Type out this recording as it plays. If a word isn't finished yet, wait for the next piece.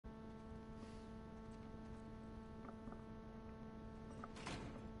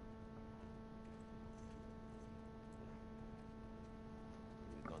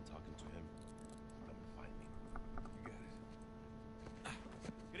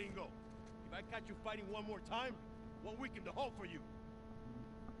If I catch you fighting one more time, 1 week in the hole for you.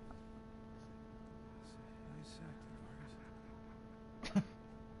 Nice acting, Vargas.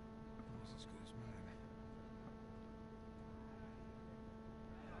 Almost as good as mine.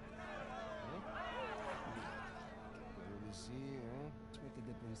 Claro que sí, ¿eh? Suerte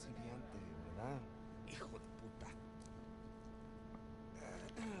de principiante, ¿verdad? Hijo de puta.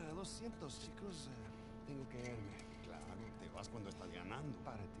 Lo siento, chicos. Tengo que irme. Claro, te vas cuando estás ganando.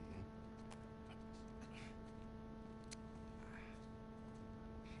 Párate, ¿eh?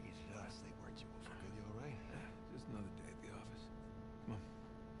 Jesus, they weren't you fucker. You all right? Just another day at the office. Come on.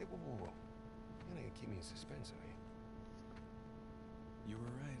 Hey, whoa, whoa, whoa. You're not gonna keep me in suspense, are you? You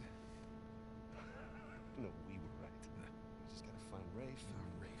were right. No, we were right. We just gotta find Rafe.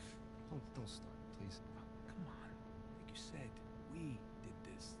 Rafe. Don't start, please. Oh, come on. Like you said, we did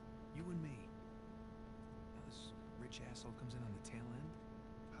this. You and me. Now this rich asshole comes in on the tail end.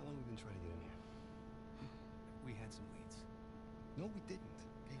 How long have we been trying to get in here? We had some leads. No, we didn't.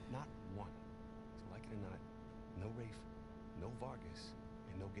 Okay, not one. So like it or not, no Rafe, no Vargas,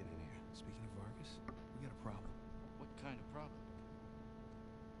 and no getting in here. Speaking of Vargas, we got a problem. What kind of problem?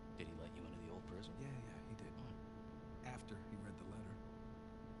 Did he let you into the old prison? Yeah, he did. After he read the letter.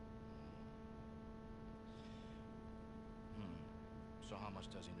 So how much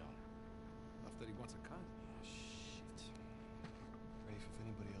does he know? Enough that he wants a cut. Oh, shit. Rafe, if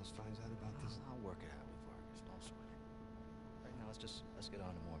anybody else finds out about this... I'll work it out with Vargas. Don't sweat it. Right now, let's get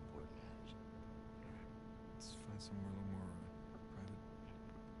on to more important matters. Let's find somewhere a little more private.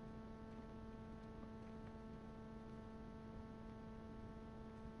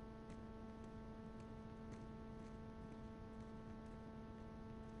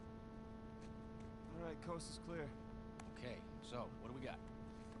 All right, coast is clear. Okay, so what do we got?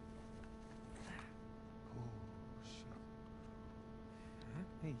 Oh, shit.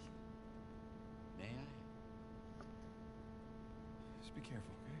 Hey, May I? just be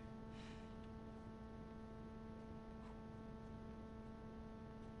careful, okay?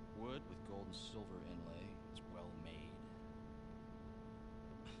 Wood with gold and silver inlay. It's well made.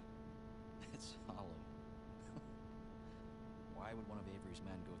 It's hollow. Why would one of Avery's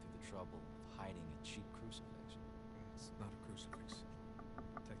men go through the trouble of hiding a cheap crucifix? It's not a crucifix.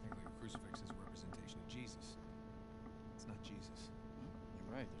 Technically, a crucifix is a representation of Jesus. It's not Jesus.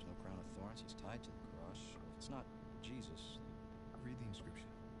 You're right, there's no crown of thorns. He's tied to the cross. Well, if it's not Jesus, Read the inscription.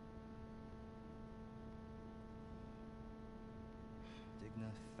 Digna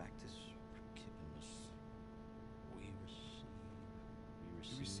factus principimus. We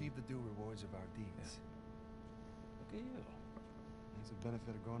receive the due rewards of our deeds. Look at you. It's a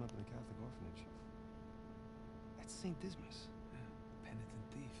benefit of growing up in a Catholic orphanage. That's St. Dismas. Yeah. Penitent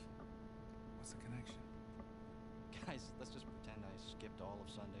thief. What's the connection? Guys, let's just pretend I skipped all of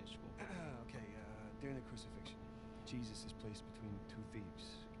Sunday school. Okay, during the crucifixion, Jesus is placed between two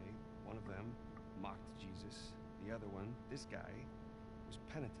thieves, okay? One of them mocked Jesus. The other one, this guy, was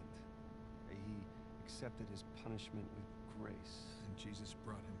penitent. Okay? He accepted his punishment with grace. And Jesus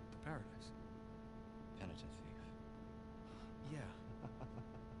brought him to paradise. Penitent thief. Yeah.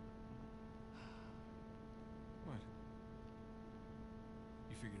 What?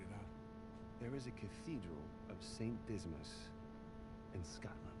 You figured it out. There is a cathedral of St. Dismas in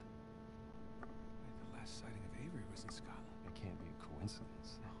Scotland. Wait, the last sighting of Avery was in Scotland. It can't be a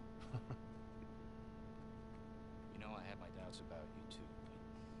coincidence. No. You know, I had my doubts about you too, but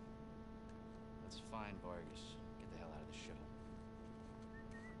let's find Vargas. Get the hell out of this shithole.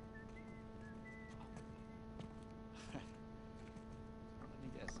 Let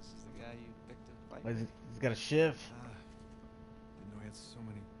me guess, this is the guy you picked to fight? He's got a shiv. Didn't know he had so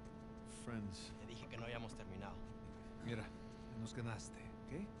many friends. Te dije que no hayamos terminado. Mira, nos ganaste,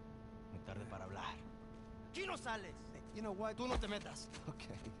 ¿okay? Muy tarde para hablar. ¡Aquí no sales! You know what? Tú no te metas.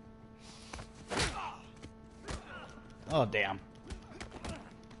 Okay. Oh, damn.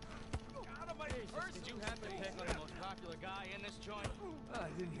 Did you happen to pick on the most popular guy in this joint? I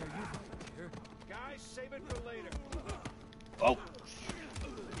didn't hear you here. Guys, save it for later. Oh.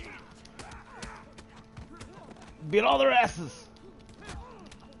 Beat all their asses.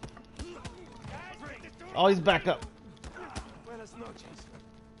 Oh, he's back up. Buenas noches.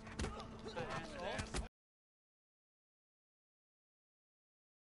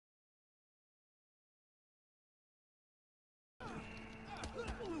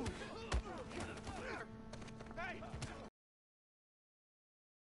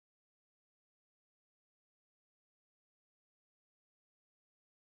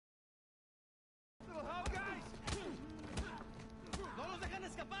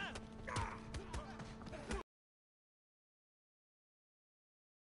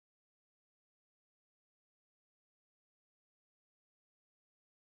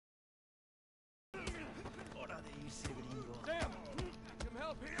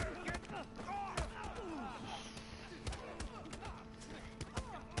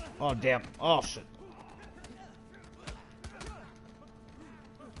 Oh, damn. Oh, shit.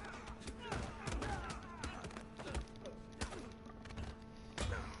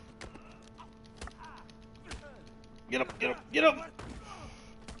 Get up, get up, get up!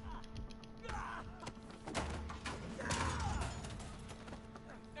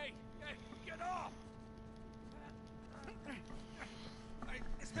 Hey, get off! Ay,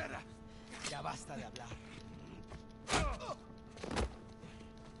 espera. Ya basta de hablar.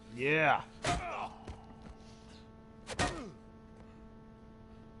 Yeah.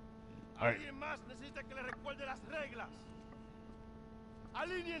 Alright. ¿Alguien más necesita que le recuerde las reglas?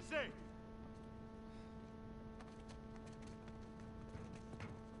 ¡Alíñense!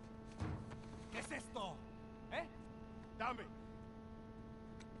 ¿Qué es esto? ¿Eh? Dame.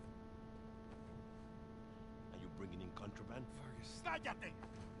 Are you bringing in contraband? Vargas. ¡Cállate!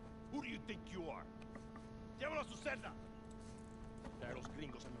 Who do you think you are? Llévalo a su celda. Trae a los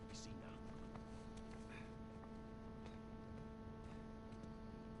gringos a mi oficina.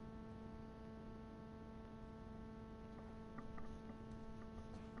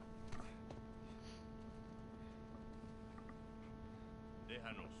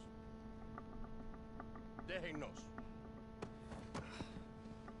 Déjanos. Déjennos.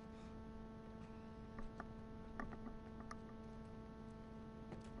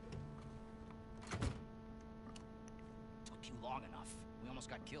 Took you long enough. We almost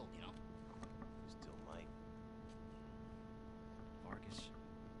got killed, you know? Still might. Vargas.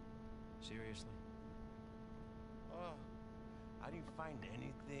 Seriously? Oh, I didn't find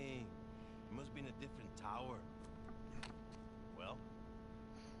anything. It must be in a different tower. Well?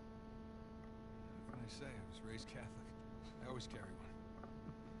 What can I say? I was raised Catholic. I always carry one.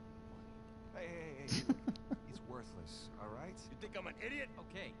 Hey. He's worthless, all right? You think I'm an idiot?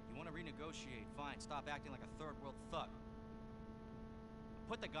 Okay, you want to renegotiate? Fine. Stop acting like a third world thug.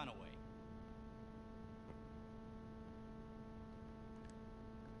 Put the gun away.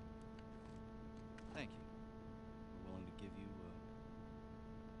 Thank you. We're willing to give you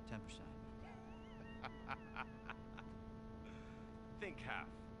 10%. Think half.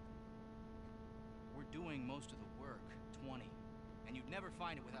 We're doing most of the work. 20. And you'd never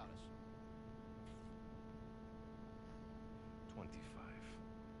find it without us. 25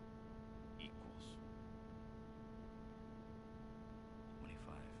 equals.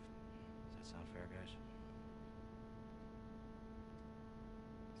 25. Does that sound fair, guys?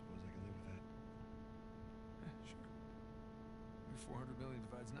 Suppose I can live with that. Yeah, sure. Your 400 million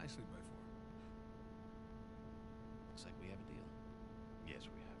divides nicely by 4. Looks like we have a deal. Yes,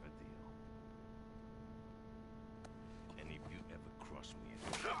 we have a deal. And if you ever cross me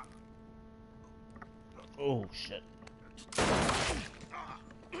again, Oh, shit.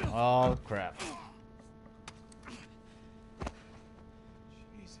 Oh, crap.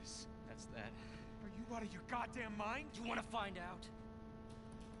 Jesus. That's that. Are you out of your goddamn mind? You want to find out?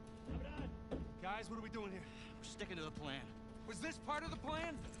 guys, what are we doing here? We're sticking to the plan. Was this part of the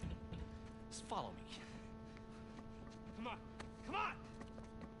plan? Just follow me. Come on. Come on!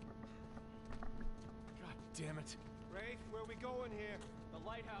 God damn it. Rafe, where are we going here? The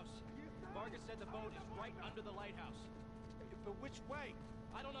lighthouse. Vargas said the boat is right under the lighthouse. But which way?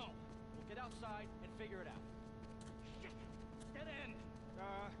 I don't know. We'll get outside and figure it out. Shit! Dead end!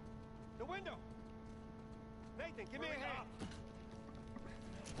 The window! Nathan, give me a hand!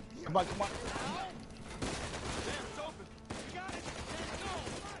 Come on, come on. There, it's open! You got it! Let's go!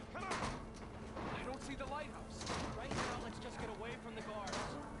 Come on! I don't see the lighthouse. Right now, let's just get away from the guards.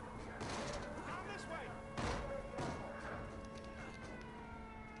 Down this way!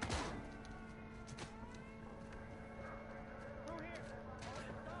 Through here!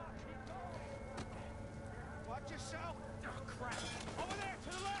 Watch yourself! Oh, crap! Over there, to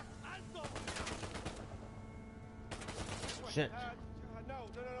the left! Alto! This way. Shit. No,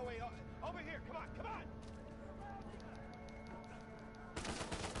 wait. Over here, come on!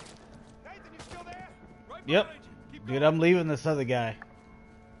 Nathan, you still there? Right Yep. behind you. Keep Dude, going. I'm leaving this other guy.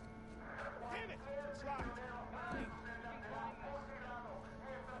 Damn it! It's locked.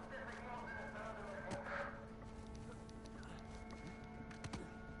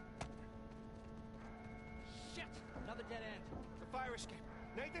 Shit! Another dead end. The fire escape.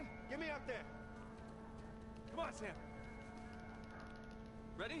 Nathan, get me out there. Come on, Sam.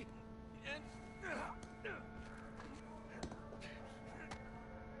 Ready? And...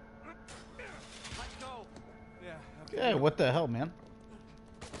 Let's go. Yeah. Okay. Yeah, what the hell, man?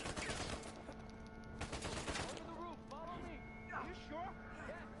 Over the roof. Follow me. Are you sure?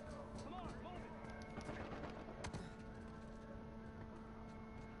 Yeah. Come on, move it.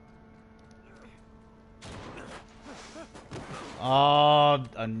 Oh, Oh,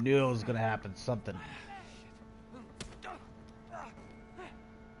 I knew it was gonna happen. Something.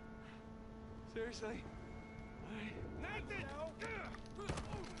 Seriously? Nathan!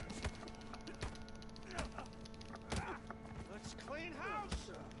 Let's clean house!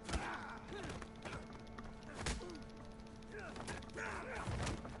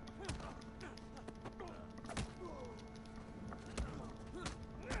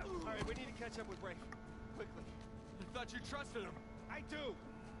 Alright, we need to catch up with Rafe. Quickly. I thought you trusted him. I do!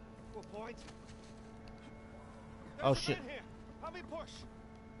 To a point. Oh, There's a shit. man here. Help me push.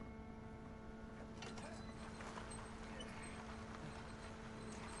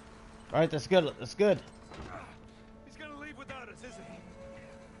 All right, that's good. That's good. He's gonna leave without us, isn't he?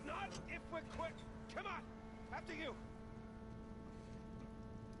 Not if we're quick. Come on, after you.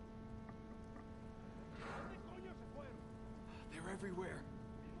 They're everywhere.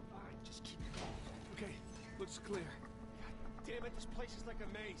 Fine, just keep going. Okay, looks clear. God damn it, this place is like a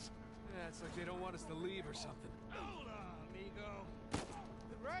maze. Yeah, it's like they don't want us to leave or something. Hola, amigo.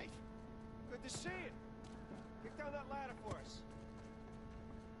 Right. Good to see you. Kick down that ladder for us.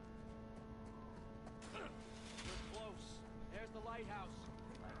 We're close. There's the lighthouse.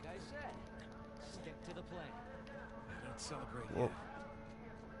 Like I said, stick to the plan. Don't celebrate Whoa. yet.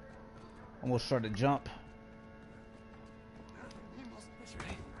 Almost started to jump. That's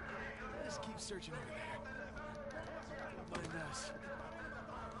right. Just keep searching over there. Don't mind us.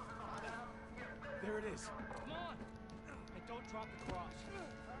 There it is. Come on! And don't drop the cross.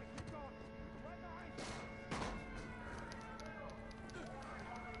 Alright, keep going. Right behind you.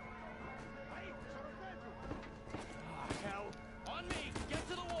 Hey, sono dentro. Ah, hell. On me! Get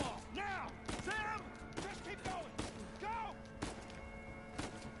to the wall! Now! Sam! Just keep going. Go!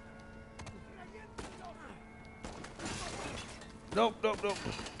 Nope, nope, nope.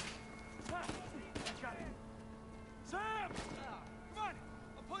 Got it. Sam! Come on!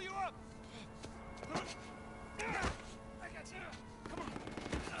 I'll pull you up! I got you! Come on!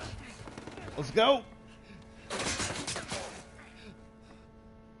 Let's go.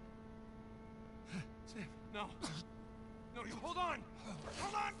 Sam, no. No, you hold on!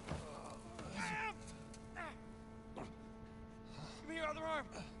 Hold on! Sam! Give me your other arm!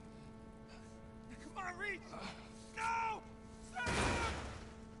 Come on, reach! No! Sam!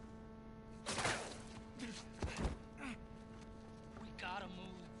 We gotta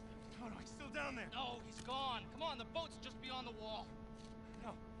move. Oh, no, he's still down there! No, he's gone. Come on, the boat's just beyond the wall.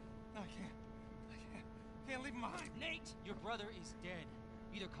 No, no, I can't. Can't leave him behind. Nate, your brother is dead.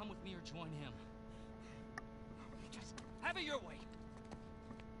 Either come with me or join him. Just have it your way.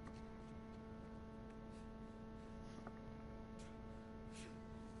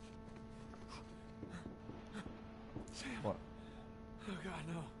 Sam! What? Oh, God,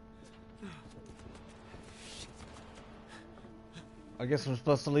 no. I guess we're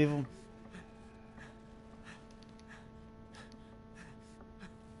supposed to leave him.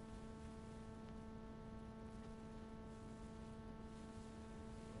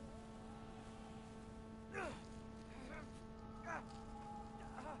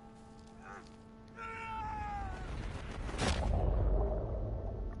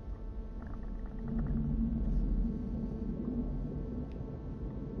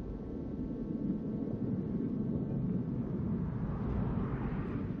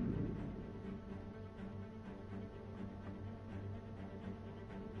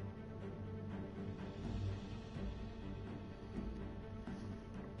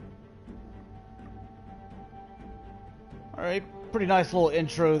 All right, pretty nice little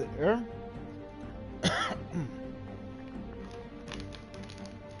intro there.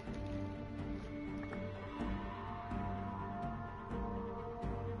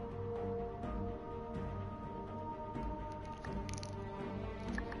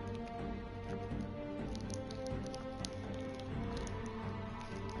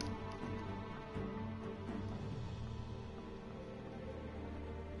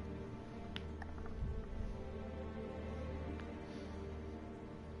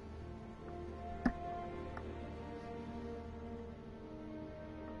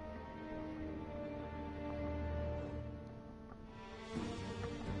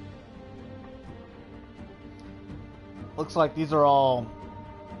 Looks like these are all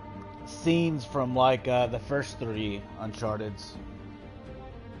scenes from like the first 3 Uncharted's.